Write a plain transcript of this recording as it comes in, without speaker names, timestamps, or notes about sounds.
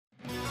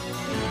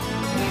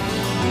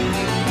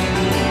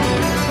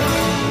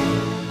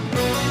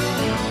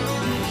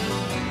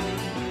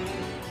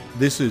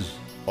This is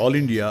All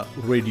India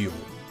Radio,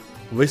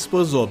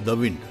 Whispers of the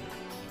Wind.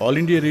 All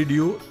India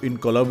Radio, in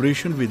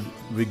collaboration with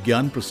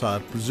Vigyan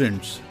Prasar,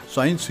 presents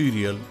science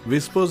serial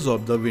Whispers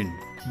of the Wind,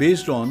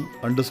 based on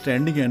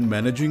understanding and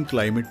managing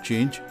climate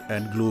change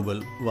and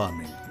global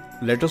warming.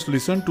 Let us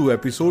listen to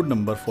episode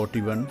number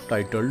 41,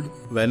 titled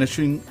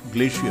Vanishing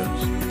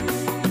Glaciers.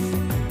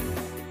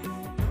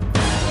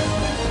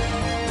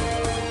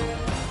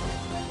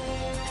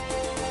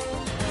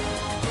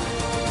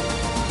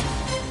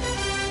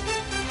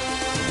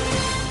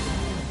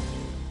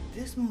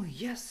 This movie,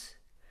 yes.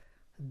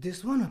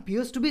 This one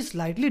appears to be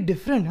slightly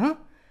different, huh?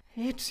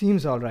 It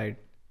seems alright.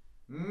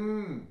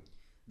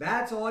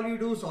 That's all you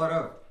do,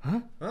 Saurav.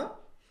 Huh?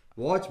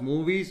 Watch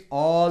movies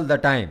all the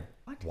time.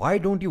 What? Why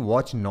don't you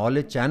watch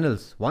knowledge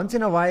channels once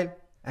in a while?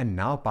 And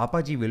now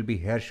Papaji will be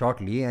here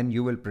shortly and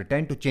you will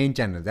pretend to change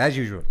channels as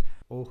usual.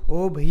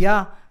 Oh,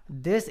 bhaiya,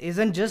 this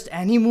isn't just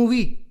any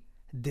movie.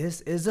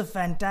 This is a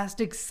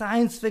fantastic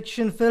science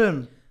fiction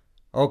film.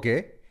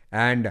 Okay.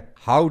 And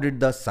how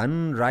did the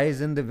sun rise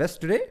in the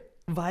west today?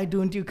 Why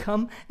don't you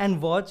come and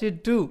watch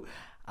it too?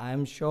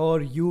 I'm sure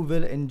you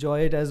will enjoy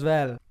it as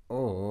well.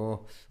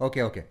 Oh,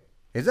 okay.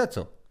 Is that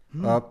so?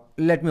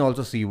 Let me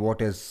also see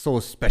what is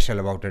so special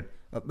about it.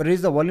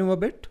 Raise the volume a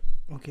bit.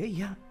 Okay,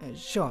 yeah,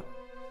 sure.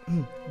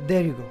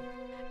 There you go.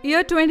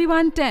 Year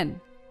 2110.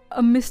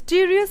 A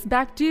mysterious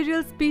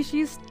bacterial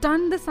species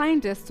stunned the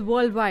scientists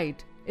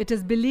worldwide. It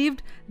is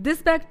believed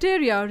this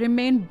bacteria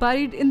remained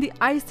buried in the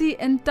icy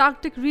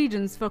Antarctic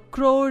regions for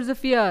crores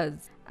of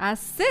years as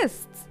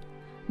cysts.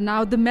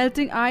 Now the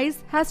melting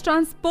ice has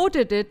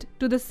transported it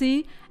to the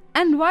sea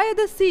and via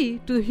the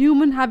sea to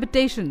human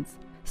habitations.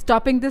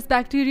 Stopping this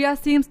bacteria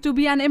seems to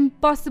be an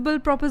impossible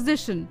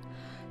proposition.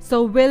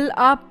 So will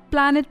our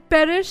planet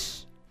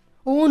perish?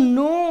 Oh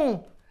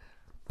no!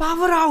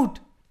 Power out!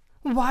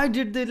 Why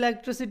did the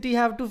electricity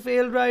have to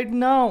fail right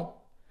now?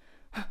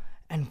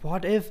 And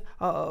what if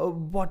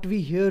what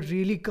we hear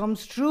really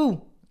comes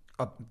true?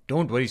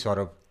 Don't worry,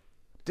 Saurav.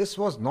 This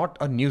was not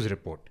a news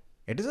report.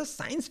 It is a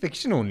science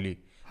fiction only,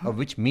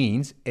 which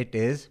means it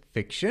is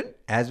fiction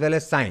as well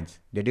as science.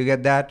 Did you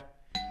get that?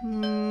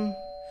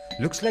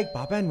 Looks like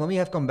Papa and Mummy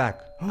have come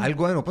back. I'll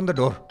go and open the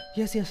door.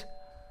 Yes.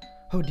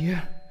 Oh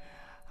dear.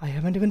 I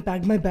haven't even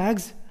packed my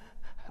bags.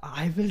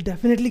 I will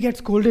definitely get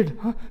scolded.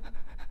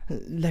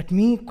 Let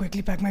me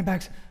quickly pack my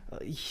bags.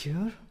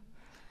 Here.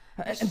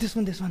 And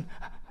this one.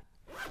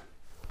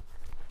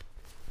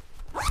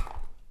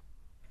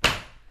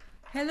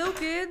 Hello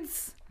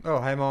kids. Oh,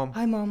 hi, Mom.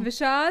 Hi, Mom.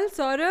 Vishal,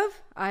 Saurav,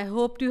 I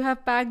hope you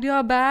have packed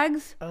your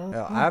bags.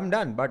 I'm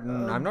done, but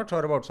I'm not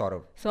sure about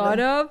Saurav.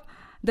 Saurav,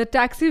 the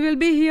taxi will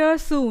be here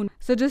soon,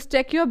 so just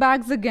check your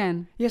bags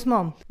again. Yes,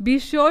 Mom. Be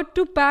sure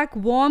to pack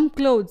warm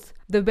clothes.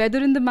 The weather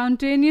in the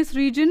mountainous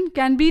region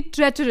can be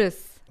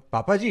treacherous.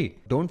 Papaji,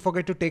 don't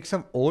forget to take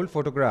some old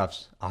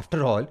photographs.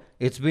 After all,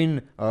 it's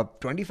been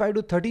 25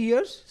 to 30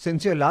 years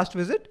since your last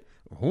visit.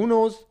 Who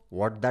knows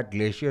what that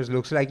glaciers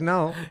looks like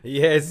now?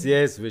 Yes,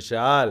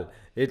 Vishal.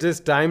 It is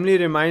timely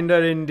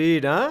reminder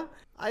indeed, huh?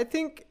 I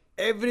think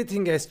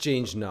everything has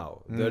changed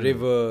now. The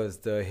rivers,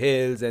 the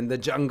hills and the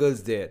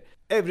jungles there.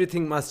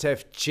 Everything must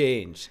have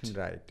changed.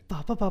 Right.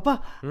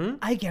 Papa,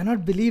 I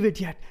cannot believe it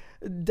yet.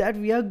 That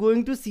we are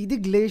going to see the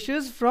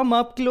glaciers from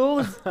up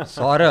close.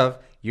 Saurav,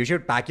 you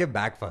should pack your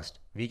bag first.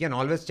 We can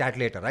always chat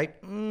later, right?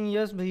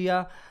 Yes,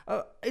 bhaiya.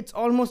 It's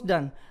almost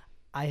done.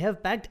 I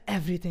have packed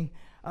everything.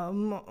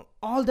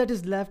 All that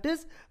is left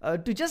is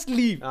to just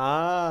leave.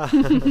 I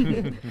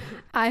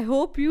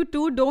hope you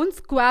two don't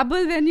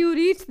squabble when you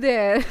reach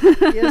there.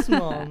 Yes,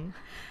 Mom.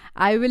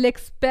 I will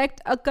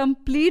expect a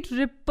complete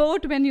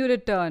report when you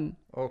return.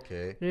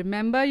 Okay.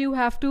 Remember, you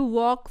have to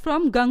walk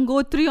from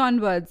Gangotri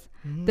onwards.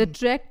 The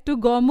trek to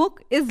Gomukh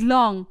is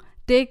long.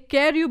 Take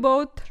care, you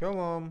both. Sure,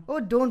 Mom. Oh,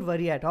 don't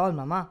worry at all,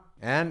 Mama.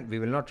 And we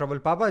will not trouble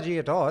Papaji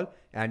at all.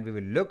 And we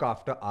will look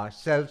after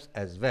ourselves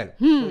as well.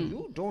 So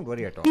you don't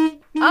worry at all.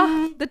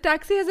 The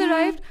taxi has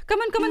arrived.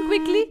 Come on,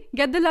 quickly.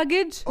 Get the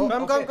luggage.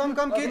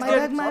 Come,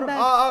 kids. My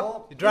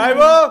bag.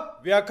 Driver,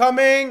 we are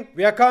coming.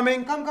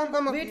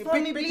 Come. Wait for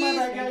me, please.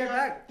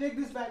 Take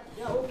this bag.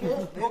 Yeah,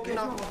 okay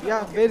now.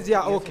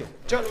 Yeah, okay.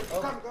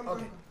 Chalo.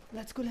 Come.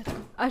 Let's go.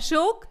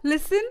 Ashok,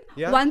 listen.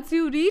 Yeah? Once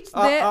you reach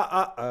there...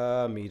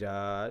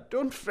 Meera,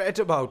 don't fret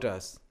about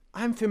us.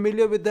 I'm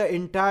familiar with the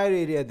entire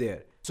area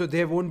there. So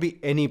there won't be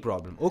any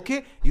problem,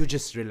 okay? You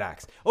just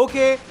relax.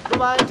 Okay,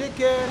 bye-bye, take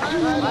care.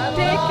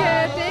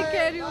 Take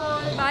care, you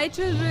all. Bye,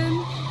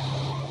 children.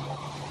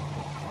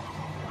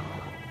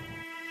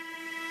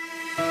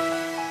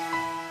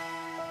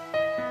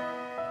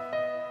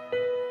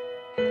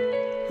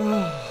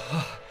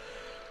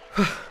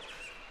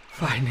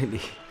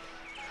 Finally,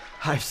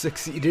 I've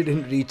succeeded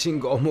in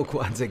reaching Gomukh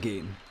once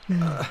again.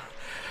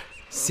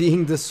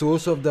 Seeing the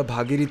source of the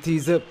Bhagirathi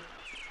is a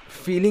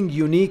feeling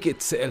unique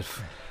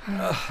itself.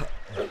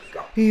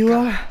 You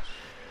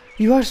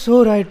are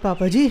so right,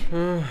 Papaji.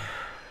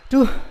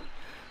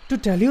 To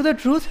tell you the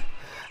truth,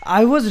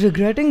 I was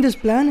regretting this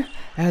plan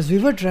as we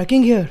were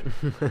trekking here.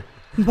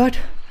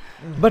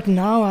 But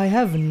now I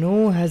have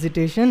no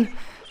hesitation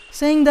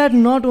saying that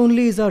not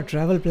only is our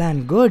travel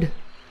plan good,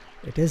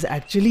 it is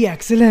actually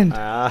excellent.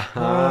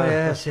 Oh,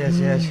 yes.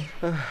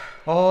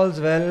 All's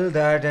well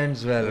that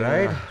ends well,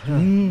 right?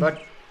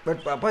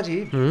 But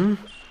Papaji,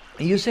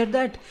 you said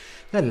that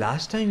the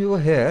last time you were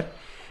here,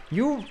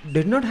 you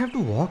did not have to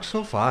walk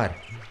so far,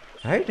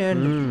 right?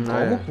 And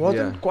Gomukh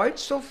wasn't quite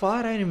so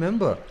far, I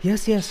remember.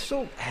 Yes.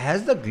 So,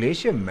 has the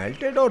glacier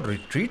melted or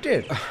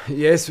retreated?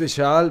 Yes,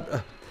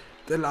 Vishal.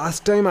 The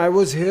last time I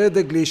was here,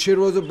 the glacier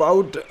was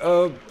about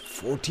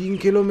 14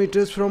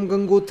 kilometers from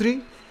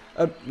Gangotri.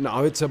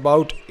 Now it's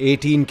about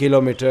 18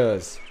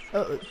 kilometers.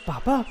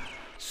 Papa,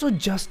 so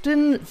just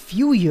in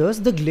few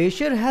years, the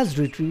glacier has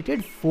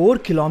retreated 4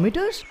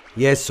 kilometers?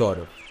 Yes,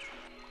 Saurabh.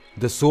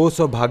 The source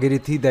of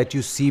Bhagirathi that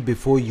you see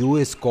before you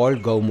is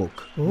called Gaumukh.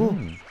 Oh.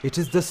 It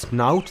is the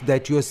snout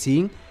that you are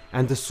seeing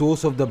and the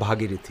source of the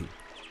Bhagirathi.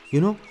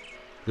 You know,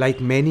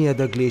 like many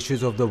other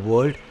glaciers of the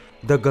world,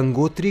 the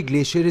Gangotri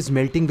glacier is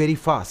melting very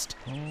fast.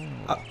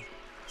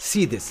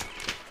 See this.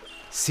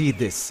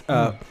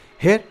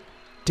 Here,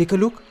 take a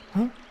look.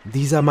 Huh?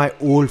 These are my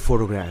old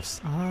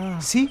photographs. Ah,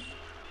 See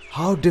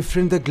how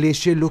different the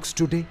glacier looks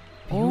today.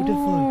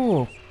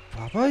 beautiful. Oh,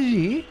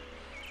 Papaji,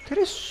 there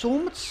is so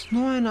much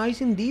snow and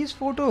ice in these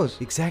photos.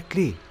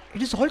 Exactly.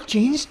 It is all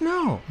changed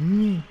now.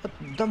 Hmm.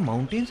 The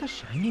mountains are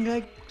shining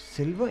like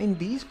silver in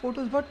these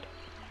photos, but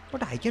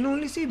I can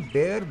only see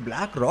bare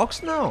black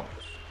rocks now.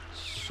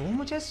 So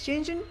much has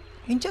changed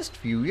in just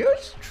few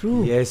years.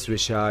 True. Yes,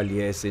 Vishal,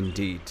 yes,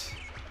 indeed.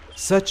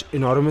 Such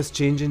enormous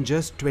change in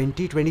just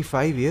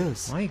 20-25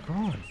 years. My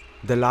God.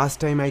 The last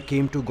time I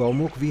came to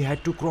Gaumukh, we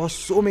had to cross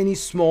so many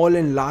small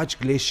and large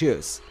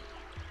glaciers.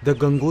 The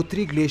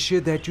Gangotri glacier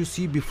that you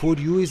see before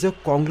you is a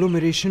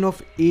conglomeration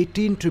of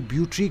 18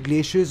 tributary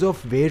glaciers of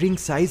varying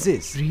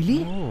sizes.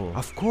 Really?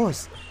 Of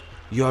course,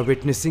 you are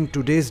witnessing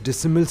today's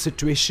dismal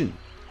situation.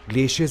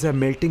 Glaciers are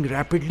melting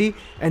rapidly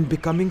and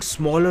becoming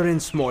smaller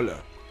and smaller.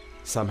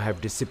 Some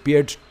have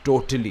disappeared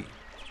totally.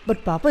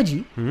 But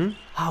Papaji,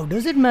 how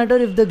does it matter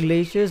if the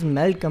glaciers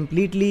melt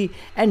completely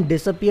and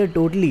disappear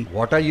totally?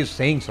 What are you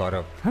saying,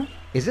 Saurabh? Huh?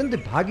 Isn't the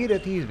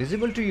Bhagirathi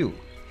visible to you?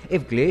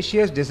 If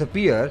glaciers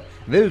disappear,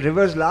 will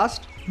rivers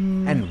last?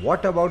 And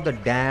what about the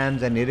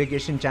dams and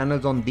irrigation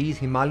channels on these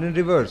Himalayan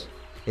rivers?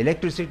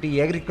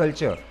 Electricity,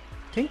 agriculture.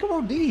 Think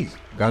about these.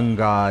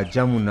 Ganga,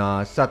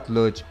 Jamuna,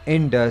 Satluj,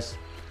 Indus.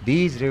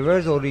 These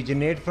rivers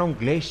originate from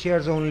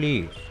glaciers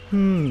only.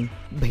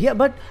 Bhaiya,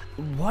 but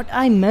what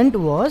I meant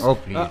was... Oh,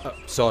 please.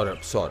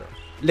 Saurabh.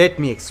 Let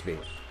me explain.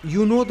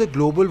 You know the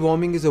global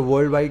warming is a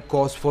worldwide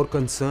cause for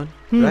concern,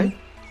 right?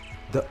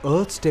 The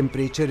Earth's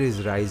temperature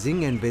is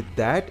rising, and with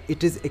that,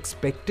 it is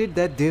expected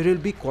that there will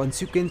be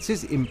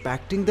consequences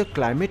impacting the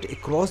climate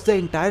across the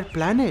entire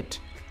planet.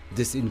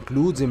 This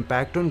includes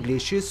impact on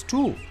glaciers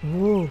too.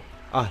 Oh,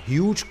 A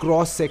huge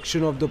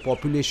cross-section of the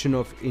population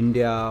of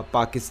India,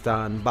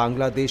 Pakistan,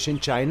 Bangladesh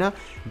and China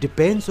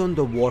depends on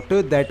the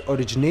water that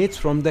originates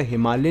from the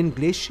Himalayan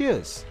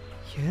glaciers.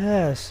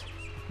 yes.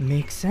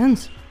 Makes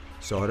sense.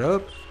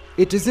 Saurabh,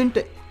 it isn't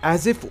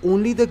as if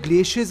only the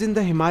glaciers in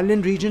the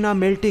Himalayan region are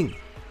melting.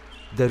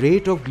 The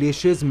rate of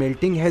glaciers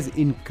melting has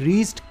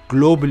increased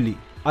globally.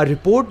 A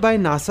report by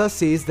NASA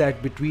says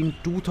that between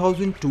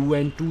 2002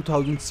 and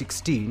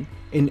 2016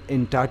 in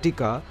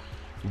Antarctica,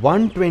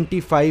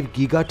 125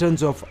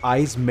 gigatons of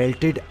ice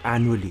melted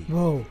annually.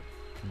 Whoa.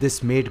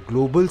 This made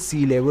global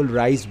sea level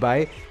rise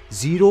by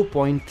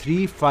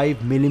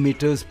 0.35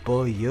 millimeters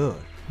per year.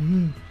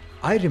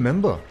 I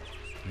remember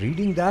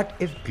reading that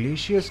if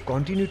glaciers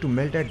continue to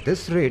melt at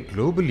this rate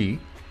globally,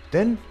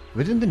 then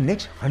within the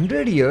next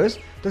 100 years,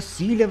 the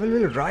sea level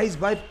will rise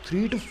by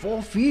 3 to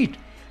 4 feet,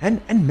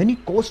 and many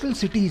coastal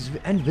cities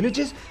and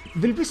villages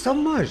will be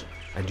submerged.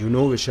 And you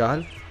know,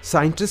 Vishal,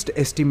 scientists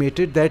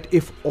estimated that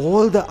if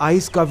all the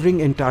ice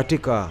covering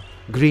Antarctica,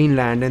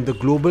 Greenland and the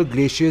global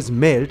glaciers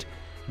melt,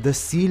 the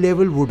sea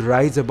level would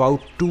rise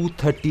about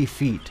 230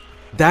 feet.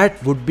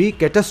 That would be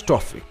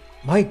catastrophic.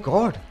 My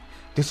God,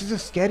 this is a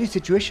scary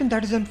situation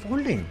that is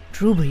unfolding.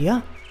 True,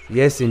 Bhaiya.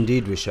 Yes,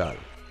 indeed, Vishal.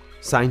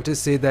 Scientists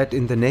say that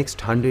in the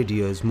next 100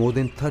 years, more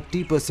than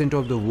 30%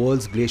 of the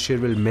world's glacier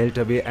will melt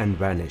away and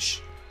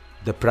vanish.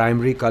 The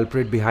primary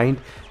culprit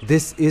behind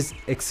this is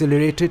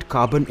accelerated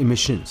carbon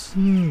emissions.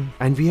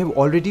 And we have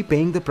already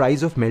paying the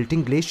price of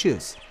melting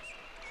glaciers.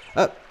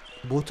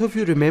 Both of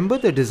you remember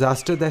the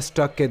disaster that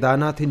struck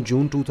Kedarnath in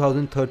June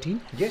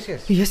 2013? Yes.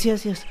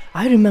 Yes.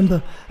 I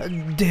remember.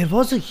 There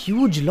was a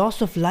huge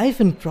loss of life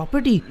and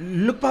property.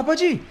 Look,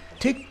 Papaji,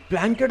 thick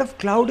blanket of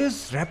cloud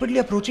is rapidly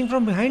approaching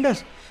from behind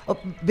us.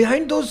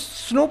 Behind those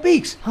snow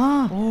peaks.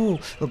 Huh. Oh,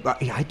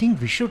 I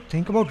think we should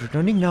think about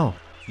returning now.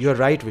 You're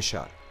right,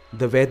 Vishal.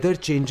 The weather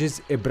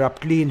changes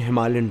abruptly in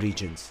Himalayan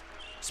regions,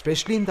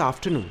 especially in the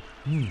afternoon.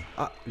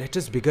 Let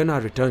us begin our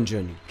return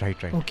journey.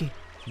 Right. Okay.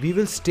 We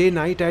will stay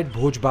night at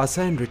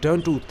Bhojbasa and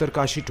return to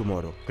Uttarkashi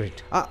tomorrow.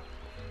 Great.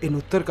 In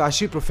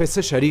Uttarkashi,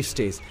 Professor Sharif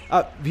stays.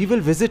 We will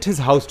visit his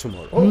house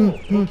tomorrow. Oh,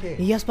 okay.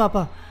 Yes,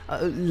 Papa.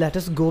 Let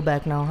us go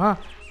back now, huh?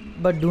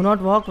 But do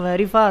not walk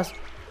very fast.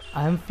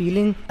 I am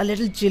feeling a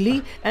little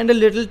chilly and a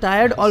little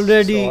tired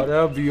already.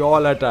 Saurabh, we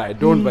all are tired.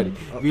 Don't worry.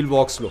 We'll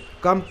walk slow.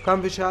 Come,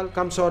 Vishal.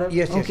 Come, Saurabh.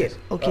 Yes, yes, Okay, yes.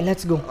 okay,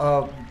 let's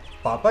go.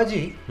 Papa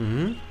ji,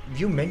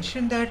 you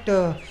mentioned that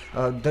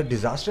the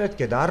disaster at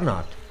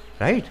Kedarnath,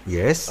 right?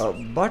 Yes.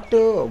 But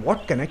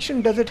what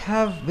connection does it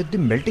have with the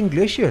melting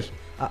glaciers?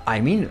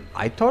 I mean,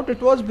 I thought it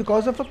was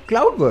because of a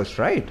cloudburst,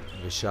 right?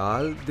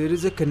 Vishal, there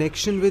is a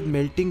connection with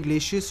melting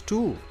glaciers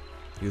too.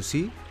 You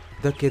see,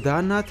 the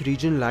Kedarnath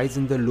region lies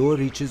in the lower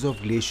reaches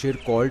of glacier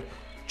called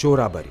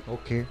Chorabari.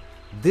 Okay.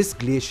 This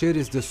glacier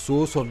is the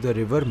source of the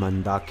river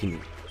Mandakini.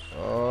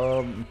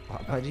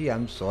 Papa ji,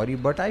 I'm sorry,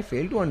 but I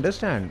fail to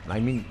understand. I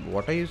mean,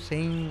 what are you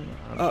saying?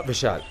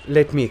 Vishal,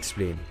 let me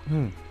explain.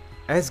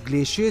 As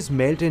glaciers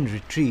melt and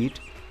retreat,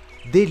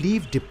 they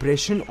leave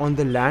depression on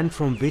the land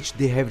from which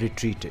they have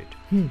retreated.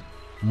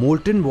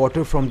 Molten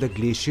water from the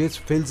glaciers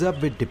fills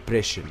up with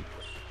depression,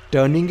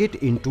 turning it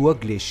into a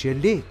glacier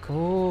lake.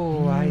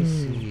 Oh, I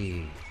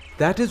see.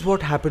 That is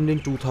what happened in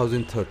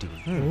 2013.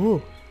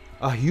 Oh,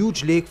 A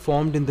huge lake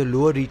formed in the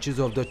lower reaches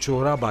of the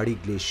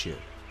Chorabari glacier.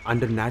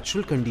 Under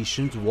natural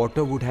conditions,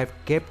 water would have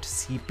kept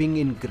seeping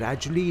in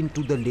gradually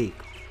into the lake.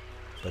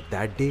 But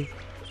that day,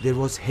 there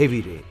was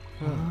heavy rain.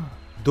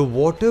 The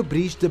water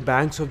breached the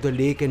banks of the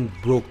lake and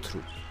broke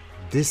through.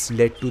 This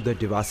led to the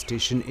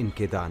devastation in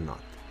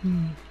Kedarnath.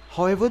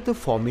 However, the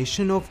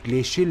formation of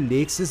glacial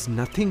lakes is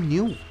nothing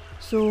new.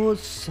 so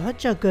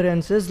such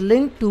occurrences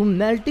linked to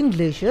melting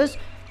glaciers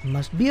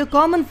must be a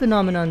common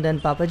phenomenon then,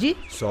 Papaji.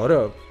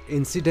 Saurabh,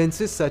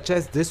 incidences such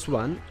as this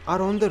one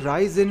are on the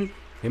rise in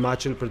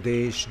Himachal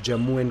Pradesh,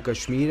 Jammu and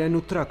Kashmir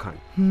and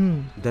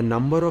Uttarakhand. The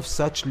number of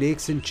such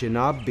lakes in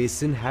Chenab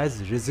Basin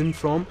has risen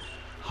from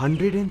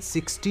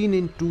 116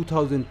 in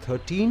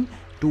 2013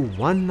 to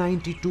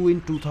 192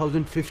 in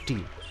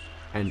 2015.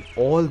 And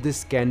all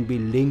this can be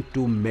linked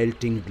to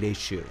melting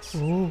glaciers.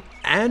 Oh,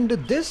 And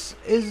this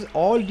is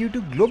all due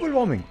to global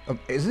warming,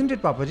 isn't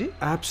it, Papa ji?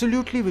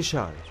 Absolutely,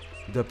 Vishal.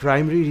 The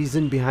primary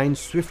reason behind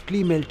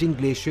swiftly melting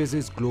glaciers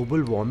is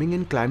global warming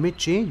and climate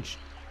change.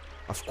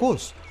 Of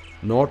course,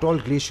 not all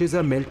glaciers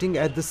are melting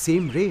at the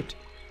same rate.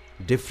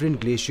 Different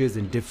glaciers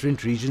in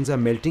different regions are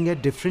melting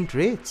at different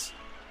rates.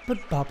 but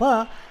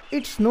Papa,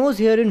 it snows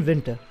here in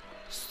winter.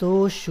 So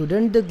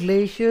shouldn't the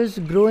glaciers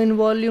grow in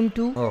volume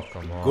too? Oh,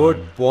 come on.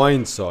 Good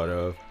point,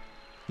 Saurav.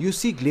 You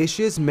see,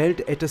 glaciers melt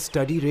at a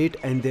steady rate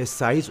and their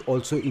size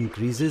also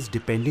increases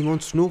depending on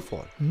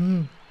snowfall.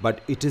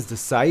 But it is the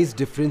size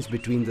difference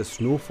between the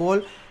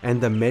snowfall and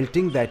the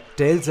melting that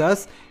tells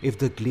us if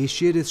the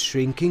glacier is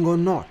shrinking or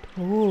not.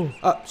 Oh,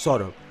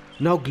 Saurav,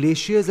 now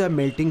glaciers are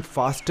melting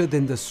faster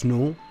than the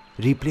snow,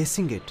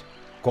 replacing it,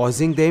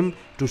 causing them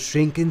to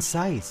shrink in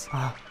size.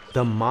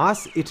 The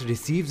mass it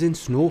receives in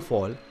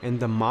snowfall and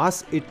the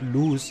mass it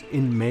loses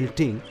in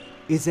melting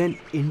is an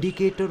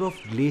indicator of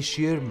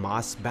glacier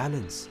mass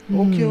balance.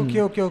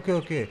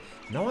 Okay.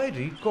 Now I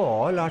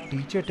recall our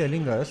teacher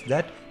telling us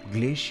that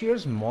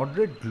glaciers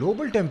moderate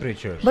global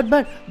temperatures. but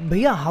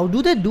Bhaiya, how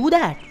do they do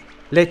that?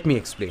 Let me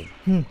explain.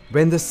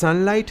 When the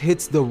sunlight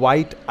hits the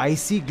white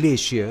icy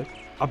glacier,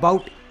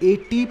 about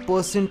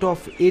 80%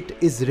 of it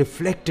is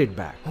reflected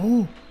back.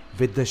 Oh,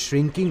 With the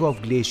shrinking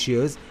of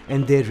glaciers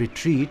and their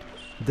retreat,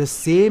 the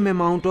same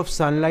amount of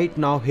sunlight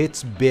now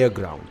hits bare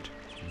ground.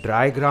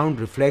 Dry ground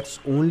reflects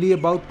only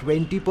about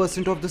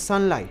 20% of the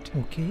sunlight.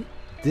 okay.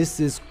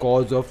 This is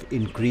cause of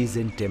increase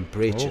in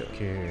temperature.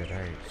 Okay,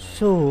 right.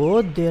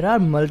 So there are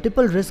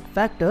multiple risk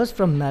factors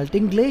from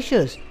melting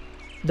glaciers.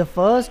 The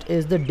first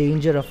is the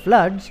danger of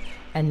floods,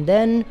 and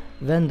then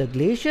when the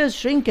glaciers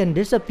shrink and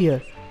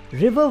disappear,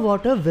 river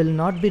water will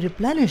not be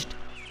replenished.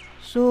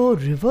 So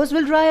rivers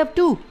will dry up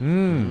too.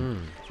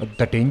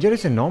 The danger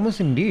is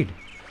enormous indeed.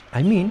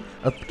 I mean,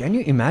 can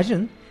you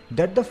imagine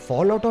that the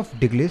fallout of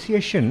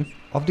deglaciation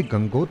of the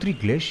Gangotri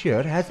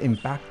glacier has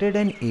impacted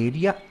an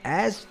area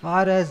as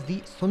far as the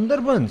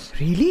Sundarbans?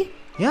 Really?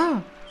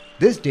 Yeah.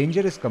 This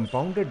danger is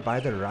compounded by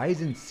the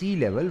rise in sea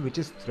level which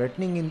is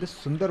threatening in the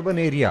Sundarban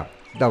area,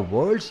 the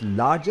world's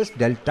largest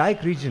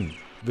deltaic region.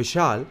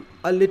 Vishal,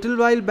 a little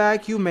while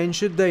back you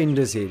mentioned the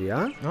Indus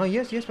area. Oh,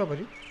 yes,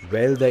 Papaji.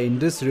 Well, the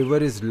Indus River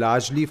is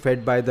largely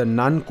fed by the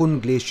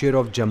Nankun Glacier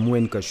of Jammu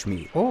and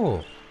Kashmir.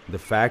 Oh, The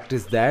fact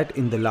is that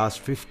in the last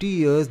 50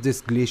 years, this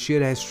glacier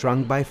has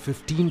shrunk by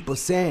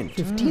 15%.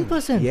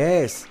 15%?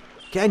 Yes.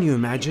 Can you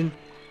imagine?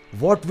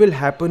 What will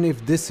happen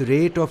if this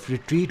rate of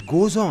retreat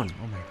goes on?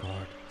 oh my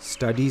God.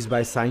 Studies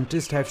by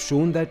scientists have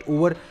shown that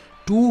over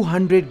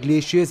 200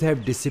 glaciers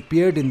have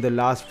disappeared in the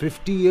last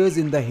 50 years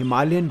in the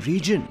Himalayan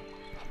region.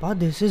 Papa,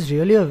 this is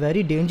really a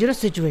very dangerous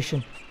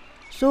situation.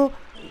 So,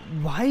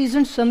 why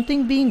isn't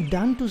something being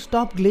done to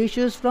stop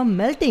glaciers from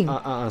melting?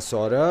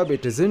 Saurabh,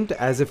 it isn't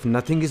as if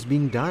nothing is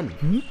being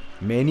done.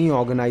 Many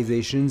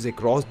organizations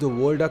across the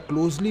world are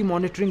closely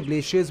monitoring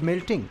glaciers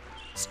melting.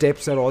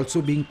 Steps are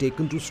also being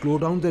taken to slow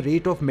down the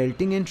rate of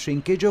melting and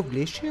shrinkage of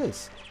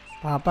glaciers.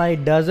 Papa,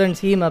 it doesn't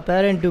seem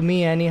apparent to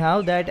me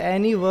anyhow that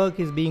any work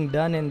is being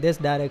done in this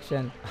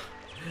direction.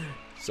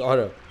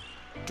 Saurabh,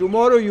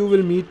 Tomorrow you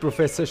will meet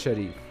Professor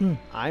Sharif.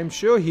 I'm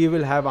sure he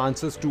will have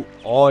answers to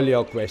all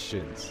your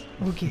questions.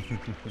 Okay.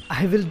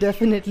 I will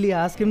definitely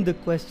ask him the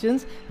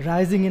questions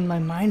rising in my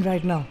mind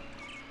right now.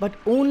 But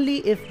only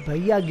if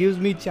Bhaiya gives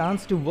me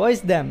chance to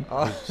voice them.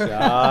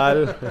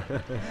 Vishal.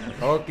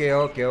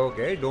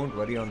 Okay. Don't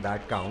worry on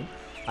that count.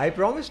 I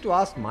promise to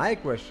ask my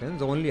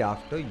questions only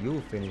after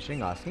you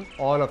finishing asking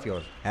all of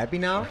yours. Happy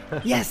now?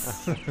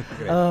 Yes.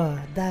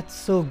 That's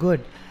so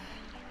good.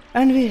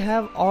 And we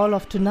have all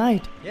of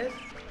tonight. Yes.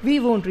 We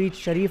won't reach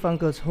Sharif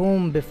uncle's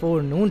home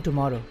before noon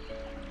tomorrow.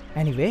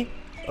 Anyway,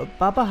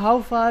 Papa,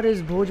 how far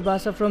is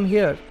Bhojbasa from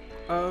here?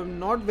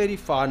 Not very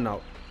far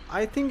now.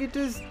 I think it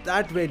is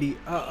that valley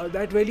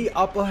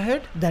up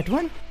ahead. That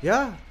one?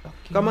 Yeah.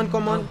 Come on.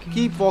 Okay.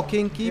 Keep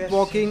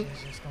walking.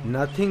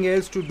 Nothing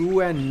else to do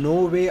and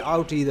no way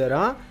out either,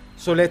 huh?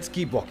 So let's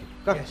keep walking.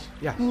 Come. Yes.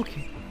 Yeah.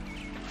 Okay.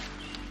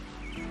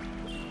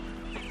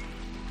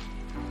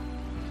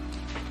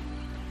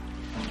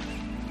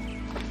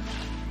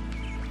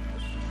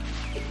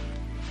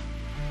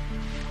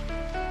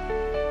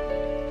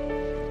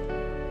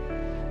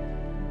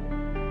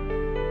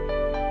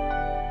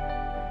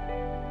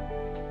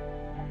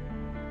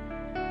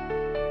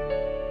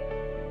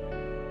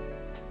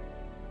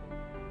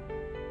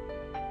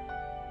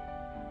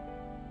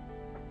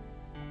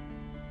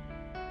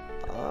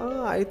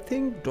 I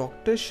think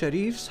Dr.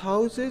 Sharif's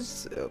house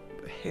is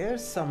here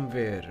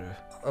somewhere.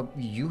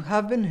 You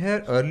have been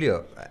here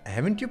earlier,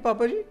 haven't you,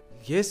 Papaji?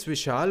 Yes,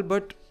 Vishal,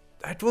 but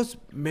that was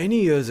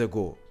many years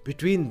ago.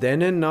 Between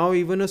then and now,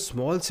 even a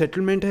small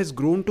settlement has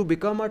grown to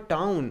become a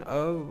town.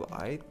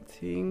 I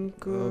think...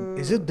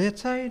 Is it that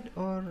side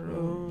or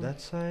that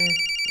side?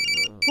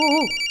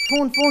 Oh,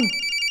 phone.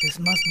 This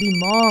must be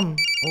Mom.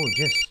 Oh,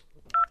 yes.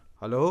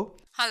 Hello?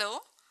 Hello,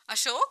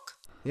 Ashok?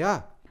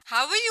 Yeah.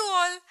 How are you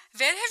all?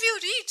 Where have you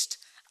reached?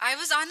 I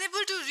was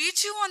unable to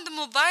reach you on the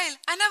mobile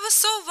and I was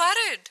so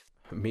worried.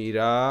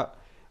 Meera,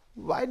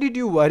 why did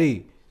you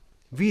worry?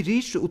 We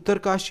reached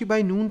Uttarkashi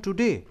by noon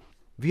today.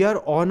 We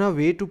are on our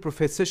way to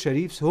Professor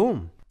Sharif's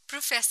home.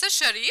 Professor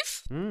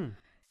Sharif?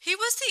 He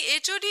was the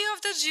HOD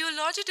of the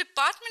geology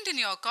department in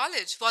your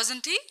college,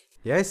 wasn't he?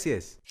 Yes.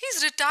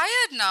 He's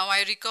retired now,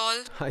 I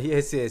recall.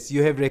 Yes,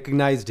 you have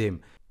recognized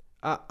him.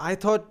 I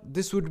thought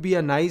this would be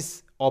a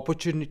nice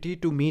opportunity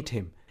to meet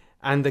him.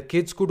 And the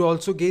kids could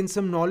also gain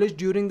some knowledge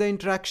during the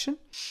interaction.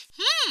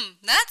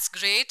 That's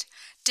great.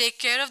 Take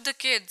care of the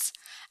kids.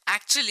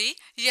 Actually,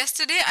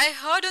 yesterday I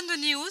heard on the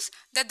news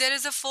that there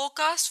is a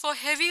forecast for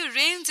heavy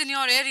rains in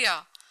your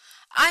area.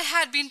 I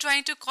had been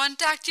trying to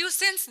contact you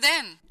since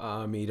then.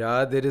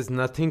 Meera, there is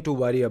nothing to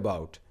worry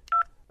about.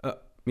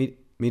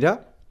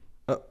 Meera?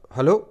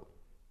 Hello?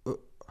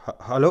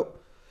 Hello?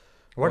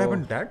 What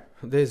happened, Dad?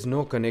 There's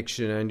no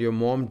connection and your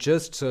mom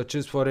just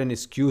searches for an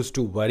excuse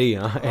to worry.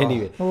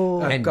 Anyway,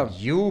 And come.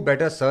 you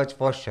better search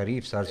for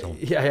Sharif sir's home.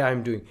 Yeah,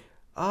 I'm doing.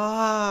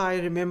 I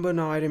remember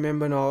now.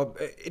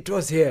 It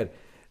was here.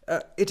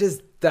 It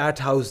is that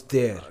house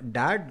there.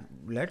 Dad,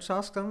 let's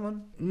ask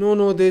someone.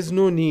 No, there's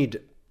no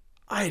need.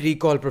 I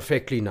recall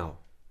perfectly now.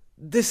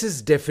 This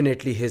is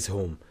definitely his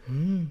home.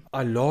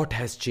 A lot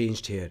has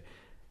changed here.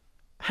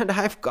 And I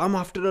have come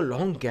after a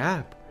long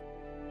gap.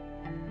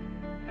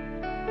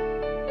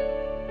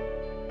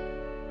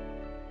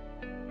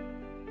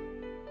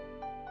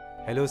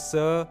 Hello,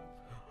 sir.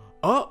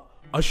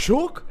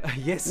 Ashok?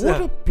 Yes, What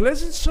sir. a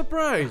pleasant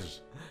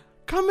surprise.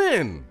 Come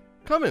in.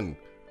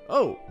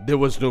 Oh, there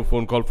was no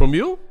phone call from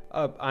you?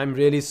 I'm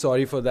really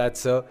sorry for that,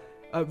 sir.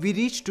 We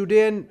reached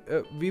today and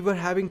we were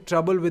having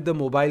trouble with the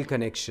mobile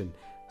connection,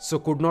 so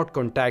could not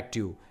contact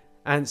you.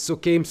 And so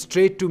came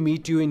straight to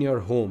meet you in your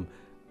home.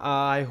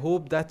 I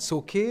hope that's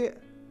okay.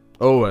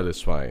 Oh, well,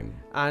 it's fine.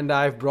 And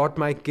I've brought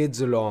my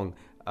kids along.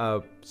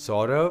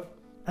 Saurav,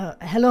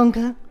 Hello,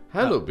 Uncle.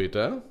 Hello,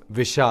 beta.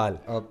 Vishal.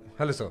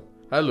 Hello, sir.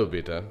 Hello,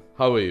 beta.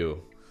 How are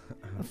you?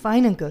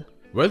 Fine, Uncle.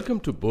 Welcome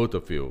to both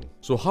of you.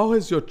 So, how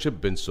has your trip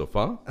been so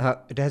far?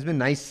 It has been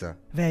nice, sir.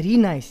 Very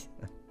nice.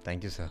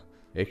 Thank you, sir.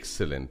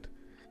 Excellent.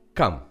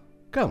 Come.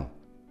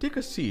 Take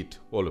a seat,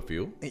 all of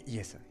you.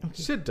 Yes, sir.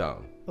 Sit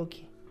down.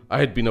 Okay. I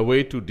had been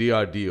away to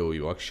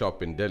DRDO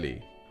workshop in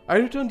Delhi. I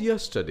returned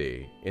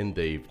yesterday in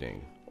the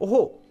evening.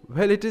 Oh,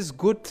 well, it is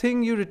good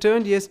thing you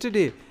returned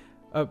yesterday.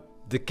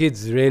 The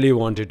kids really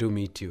wanted to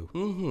meet you.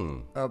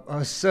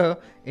 Sir,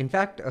 in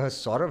fact,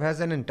 Saurav has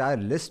an entire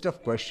list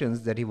of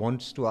questions that he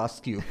wants to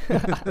ask you.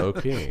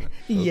 Okay.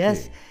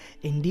 Yes,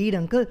 indeed,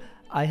 Uncle.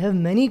 I have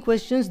many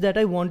questions that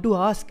I want to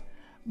ask,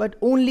 but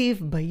only if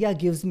Bhaiya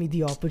gives me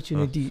the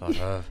opportunity.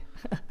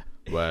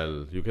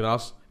 Well, you can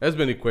ask as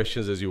many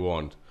questions as you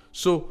want.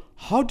 So,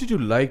 how did you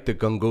like the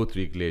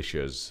Gangotri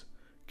glaciers?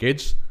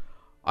 Kids,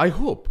 I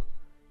hope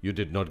you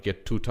did not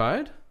get too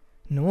tired?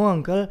 No,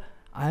 Uncle.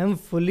 I am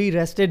fully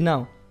rested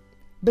now.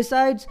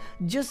 Besides,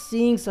 just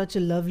seeing such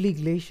a lovely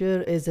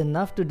glacier is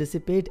enough to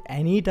dissipate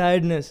any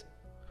tiredness.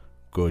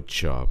 Good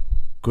job,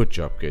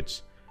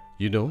 kids.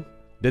 You know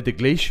that the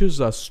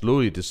glaciers are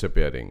slowly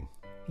disappearing.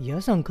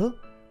 Yes, Uncle.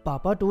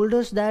 Papa told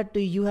us that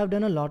you have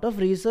done a lot of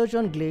research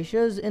on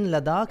glaciers in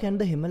Ladakh and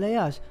the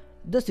Himalayas.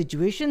 the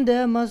situation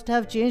there must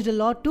have changed a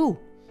lot too.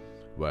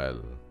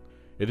 Well,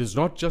 it is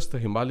not just the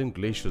Himalayan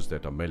glaciers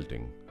that are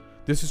melting.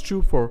 This is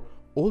true for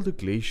all the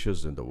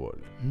glaciers in the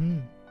world.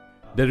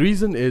 The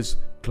reason is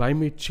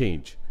climate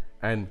change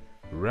and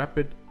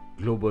rapid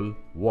global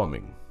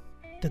warming.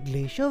 The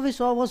glacier we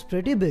saw was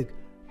pretty big,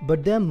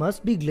 but there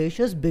must be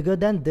glaciers bigger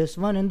than this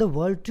one in the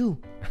world too.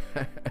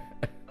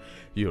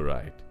 You're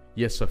right.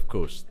 Yes, of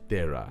course,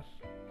 there are.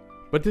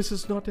 But this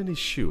is not an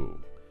issue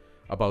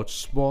about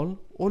small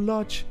or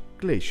large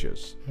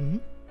glaciers.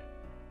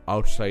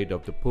 Outside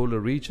of the polar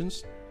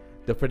regions,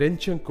 the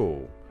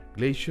Ferenchenko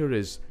Glacier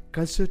is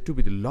considered to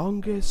be the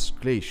longest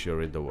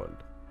glacier in the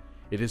world.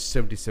 It is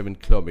 77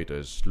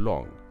 kilometers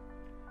long.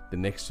 The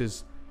next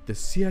is the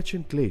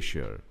Siachen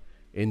Glacier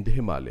in the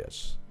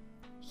Himalayas.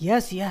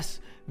 Yes,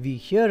 we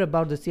hear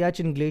about the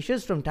Siachen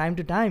glaciers from time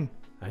to time.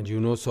 And you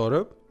know,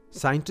 Saurabh,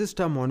 scientists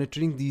are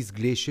monitoring these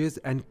glaciers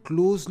and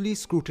closely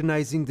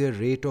scrutinizing their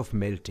rate of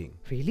melting.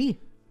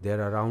 Really?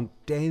 There are around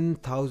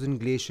 10,000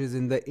 glaciers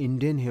in the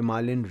Indian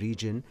Himalayan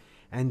region,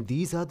 and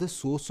these are the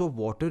source of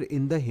water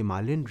in the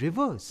Himalayan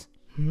rivers.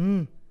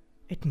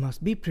 It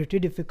must be pretty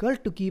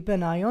difficult to keep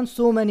an eye on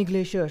so many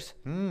glaciers.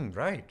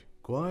 Right.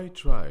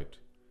 Quite right.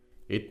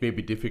 It may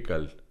be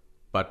difficult,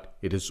 but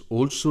it is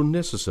also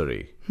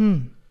necessary.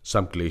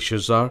 Some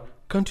glaciers are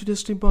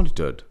continuously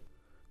monitored.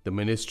 The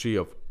Ministry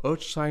of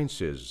Earth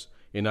Sciences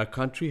in our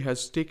country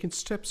has taken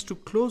steps to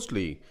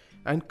closely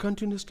and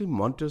continuously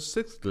monitor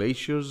 6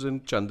 glaciers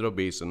in Chandra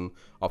Basin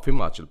of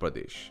Himachal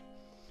Pradesh.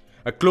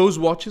 A close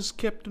watch is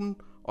kept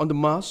on the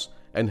mass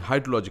and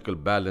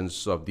hydrological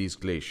balance of these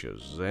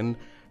glaciers, and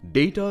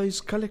data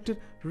is collected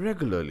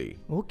regularly.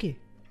 Okay.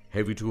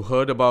 Have you two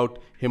heard about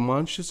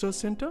Himansh Research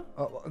Center?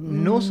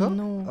 No, sir.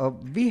 No.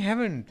 We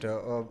haven't.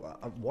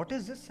 What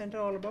is this center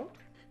all about?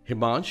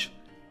 Himansh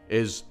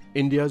is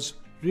India's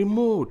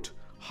remote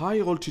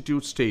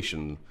high-altitude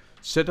station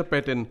set up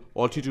at an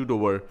altitude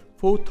over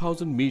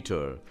 4,000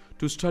 meters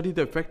to study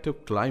the effect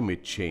of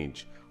climate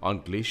change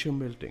on glacier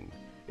melting.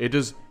 It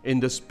is in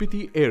the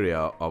Spiti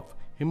area of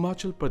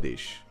Himachal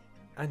Pradesh.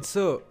 And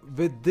sir,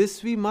 with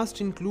this we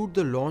must include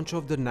the launch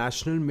of the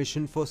National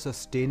Mission for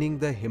Sustaining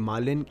the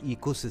Himalayan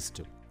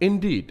Ecosystem.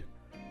 Indeed,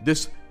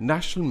 this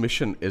national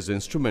mission is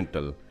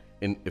instrumental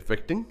in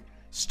effecting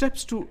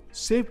steps to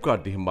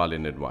safeguard the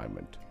Himalayan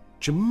environment.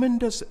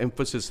 Tremendous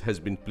emphasis has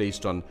been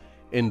placed on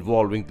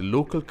involving the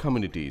local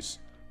communities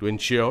to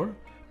ensure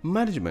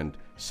management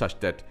such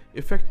that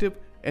effective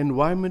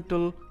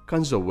environmental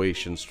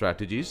conservation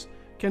strategies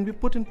can be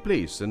put in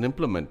place and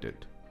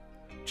implemented.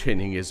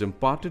 Training is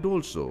imparted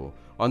also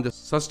on the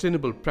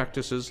sustainable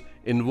practices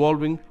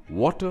involving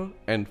water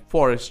and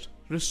forest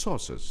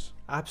resources.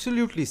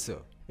 Absolutely, sir.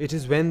 It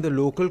is when the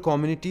local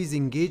communities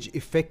engage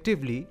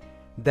effectively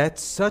that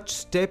such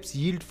steps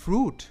yield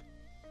fruit.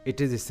 It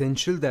is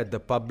essential that the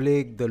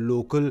public, the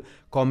local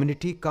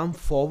community come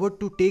forward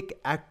to take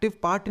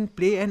active part and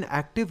play an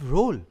active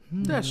role.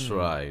 That's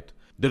right.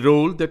 The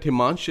role that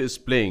Himansh is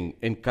playing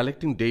in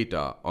collecting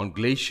data on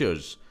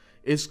glaciers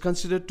is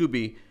considered to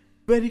be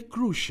very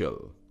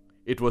crucial.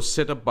 It was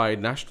set up by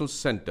National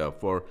Center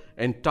for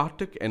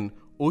Antarctic and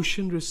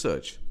Ocean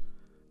Research.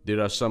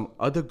 There are some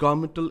other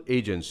governmental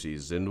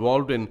agencies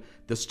involved in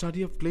the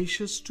study of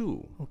glaciers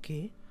too.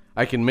 Okay.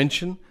 I can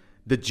mention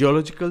the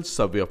Geological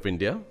Survey of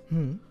India,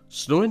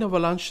 Snow and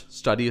Avalanche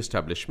Study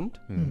Establishment,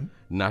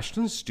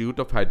 National Institute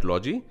of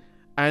Hydrology,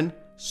 and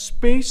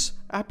Space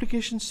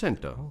Application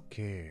Center.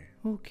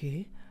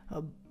 Okay.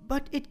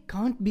 But it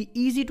can't be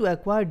easy to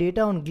acquire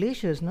data on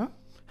glaciers, no?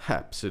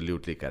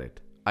 Absolutely correct.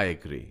 I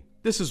agree.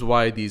 This is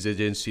why these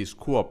agencies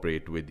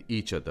cooperate with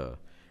each other,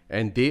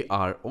 and they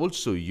are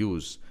also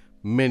use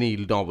many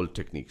novel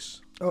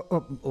techniques.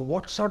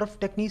 What sort of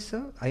techniques,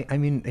 sir? I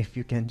mean, if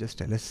you can just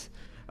tell us.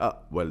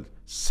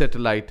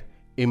 Satellite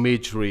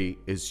imagery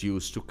is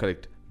used to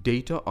collect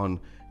data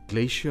on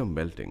glacier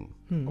melting.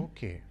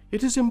 Okay.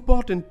 It is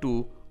important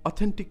to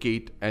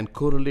authenticate and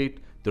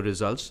correlate the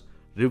results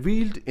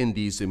revealed in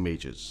these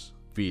images.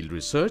 Field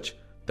research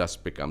thus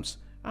becomes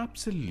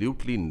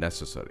absolutely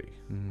necessary.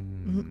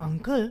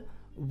 Uncle,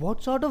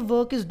 what sort of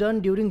work is done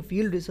during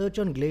field research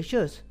on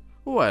glaciers?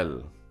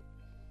 Well,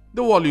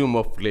 the volume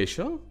of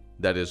glacier,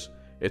 that is,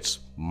 its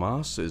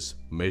mass, is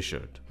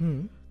measured.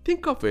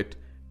 Think of it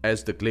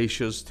as the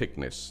glacier's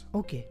thickness.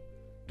 Okay.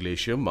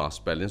 Glacier mass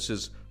balance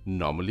is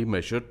normally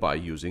measured by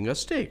using a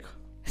stake.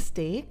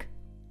 Stake?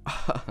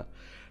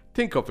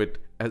 Think of it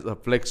as a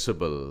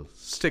flexible,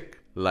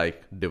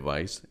 stick-like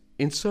device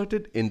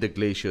inserted in the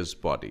glacier's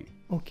body.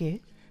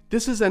 Okay.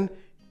 This is an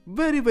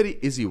very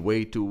easy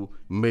way to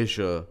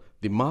measure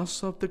the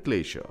mass of the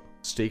glacier.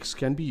 Stakes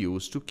can be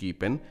used to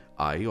keep an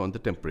eye on the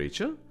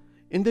temperature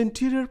in the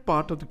interior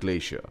part of the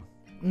glacier.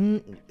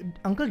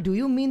 Uncle, do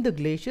you mean the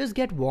glaciers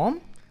get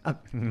warm?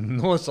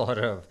 No,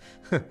 Saurav.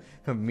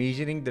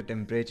 Measuring the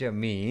temperature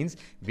means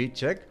we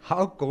check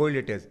how cold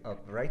it is.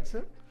 Right,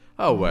 sir?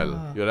 Oh,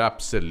 well, you're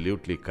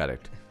absolutely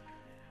correct.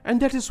 And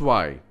that is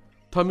why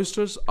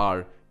thermistors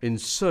are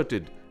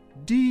inserted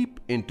deep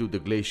into the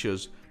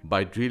glaciers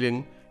by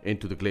drilling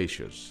into the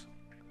glaciers.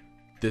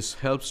 This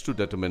helps to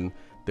determine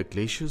the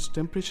glacier's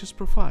temperature's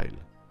profile.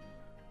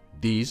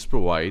 These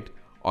provide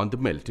on the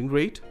melting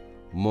rate,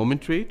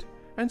 moment rate,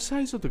 and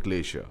size of the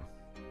glacier.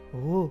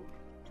 Oh,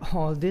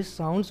 all this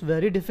sounds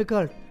very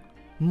difficult.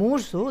 More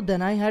so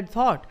than I had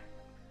thought.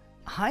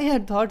 I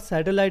had thought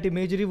satellite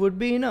imagery would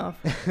be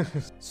enough.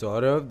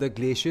 Saurav, the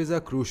glaciers are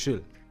crucial,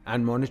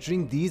 and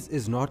monitoring these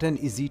is not an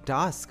easy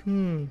task.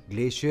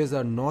 Glaciers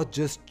are not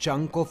just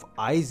chunk of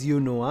ice,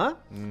 huh?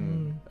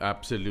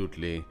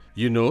 Absolutely.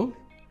 You know,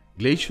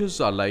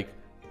 glaciers are like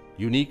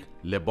unique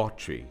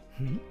laboratory.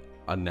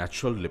 A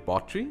natural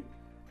laboratory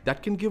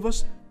that can give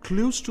us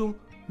clues to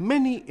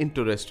many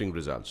interesting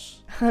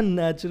results. A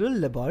natural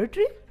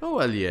laboratory? Oh,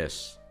 well,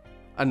 yes.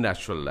 A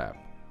natural lab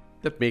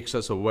that makes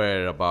us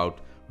aware about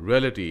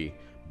reality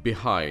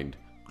behind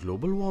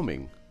global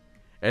warming.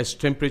 As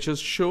temperatures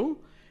show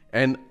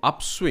an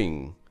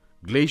upswing,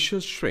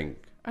 glaciers shrink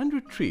and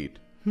retreat.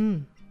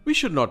 We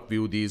should not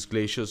view these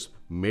glaciers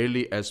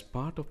merely as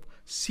part of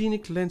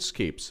scenic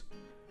landscapes.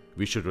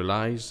 We should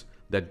realize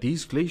that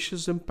these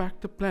glaciers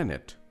impact the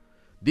planet.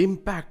 They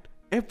impact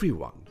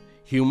everyone,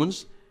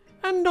 humans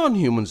and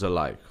non-humans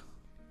alike.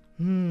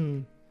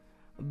 Bhaiya,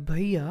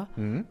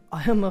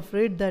 I am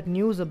afraid that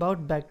news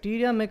about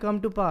bacteria may come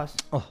to pass.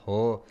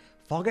 Oh,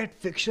 forget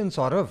fiction,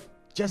 Saurav.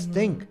 Just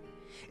think.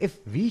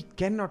 If we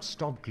cannot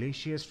stop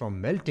glaciers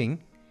from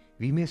melting,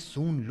 we may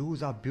soon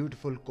lose our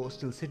beautiful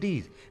coastal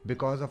cities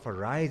because of a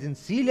rise in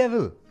sea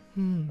level.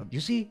 You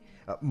see,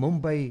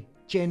 Mumbai,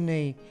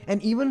 Chennai,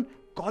 and even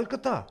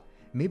Kolkata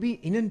may be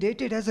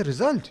inundated as a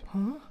result.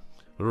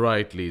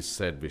 Rightly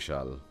said,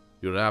 Vishal.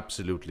 You're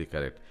absolutely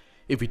correct.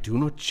 If we do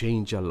not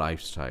change our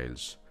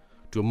lifestyles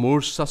to a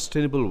more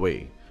sustainable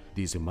way,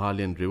 these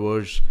Himalayan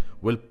rivers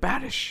will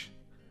perish.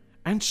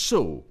 And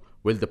so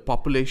will the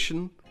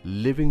population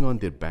living on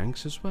their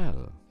banks as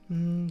well.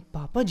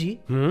 Papa ji,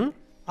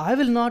 I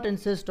will not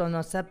insist on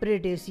a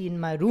separate AC in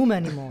my room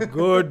anymore.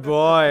 Good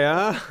boy,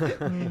 huh?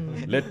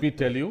 Let me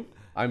tell you,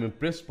 I'm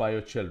impressed by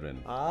your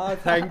children.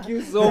 Thank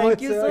you so Thank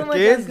much, you sir. so much,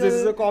 Kids, this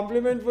is uncle. a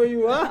compliment for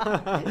you,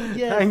 huh?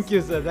 Yes. Thank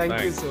you, sir.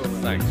 Thank you so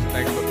much.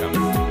 Thanks for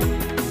coming.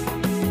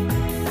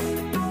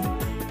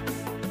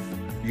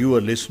 You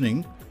are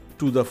listening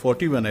to the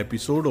 41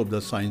 episode of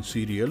the Science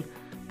Serial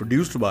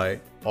produced by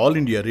All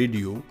India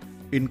Radio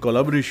in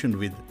collaboration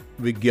with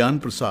Vigyan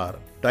Prasar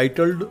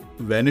titled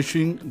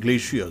Vanishing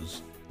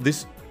Glaciers.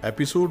 This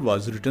episode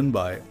was written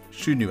by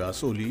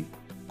Srinivas Oli.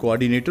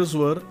 Coordinators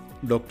were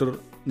Dr.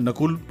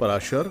 Nakul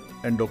Parashar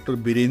and Dr.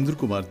 Birendra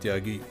Kumar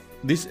Tyagi.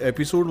 This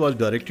episode was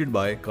directed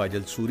by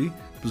Kajal Suri,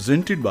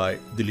 presented by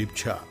Dilip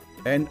Jha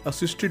and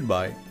assisted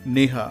by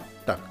Neha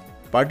Tak.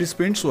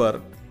 Participants were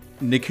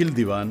Nikhil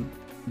Diwan,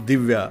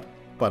 Divya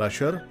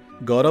Parashar,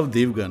 Gaurav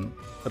Devgan,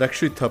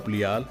 Rakshit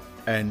Thapliyal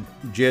and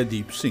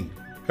Jaydeep Singh.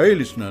 Hey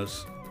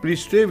listeners,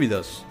 please stay with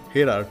us.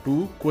 Here are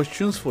 2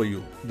 questions for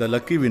you. The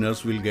lucky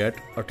winners will get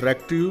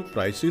attractive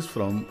prizes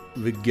from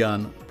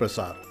Vigyan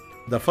Prasar.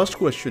 The first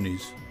question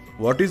is,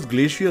 what is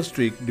glacier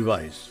streak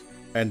device?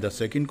 And the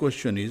second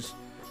question is,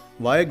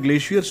 why a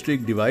glacier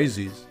streak device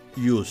is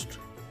used?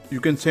 You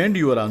can send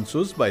your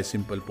answers by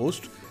simple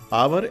post.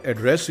 Our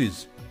address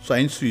is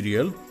Science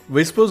Serial,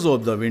 Whispers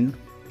of the Wind,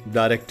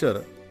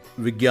 Director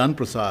Vigyan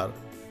Prasar,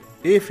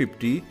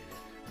 A50,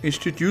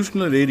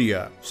 Institutional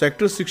Area,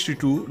 Sector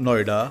 62,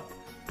 Noida,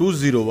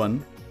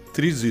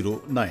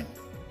 201309.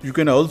 You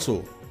can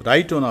also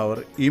write on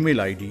our email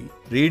ID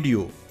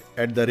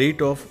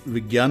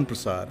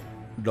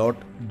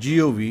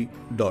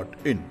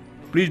radio@vigyanprasar.gov.in.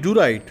 Please do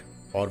write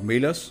or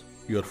mail us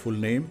your full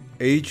name,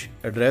 age,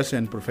 address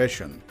and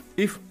profession.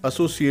 If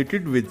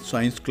associated with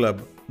Science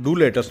Club, do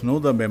let us know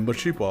the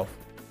membership of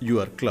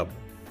your club.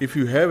 If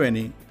you have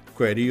any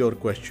query or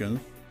question,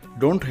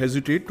 don't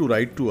hesitate to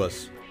write to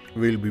us.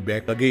 We'll be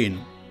back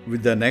again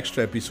with the next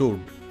episode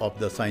of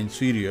the Science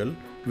Serial,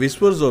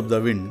 Whispers of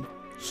the Wind,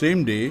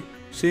 same day,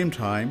 same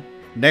time,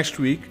 next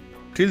week.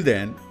 Till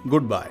then,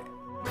 goodbye.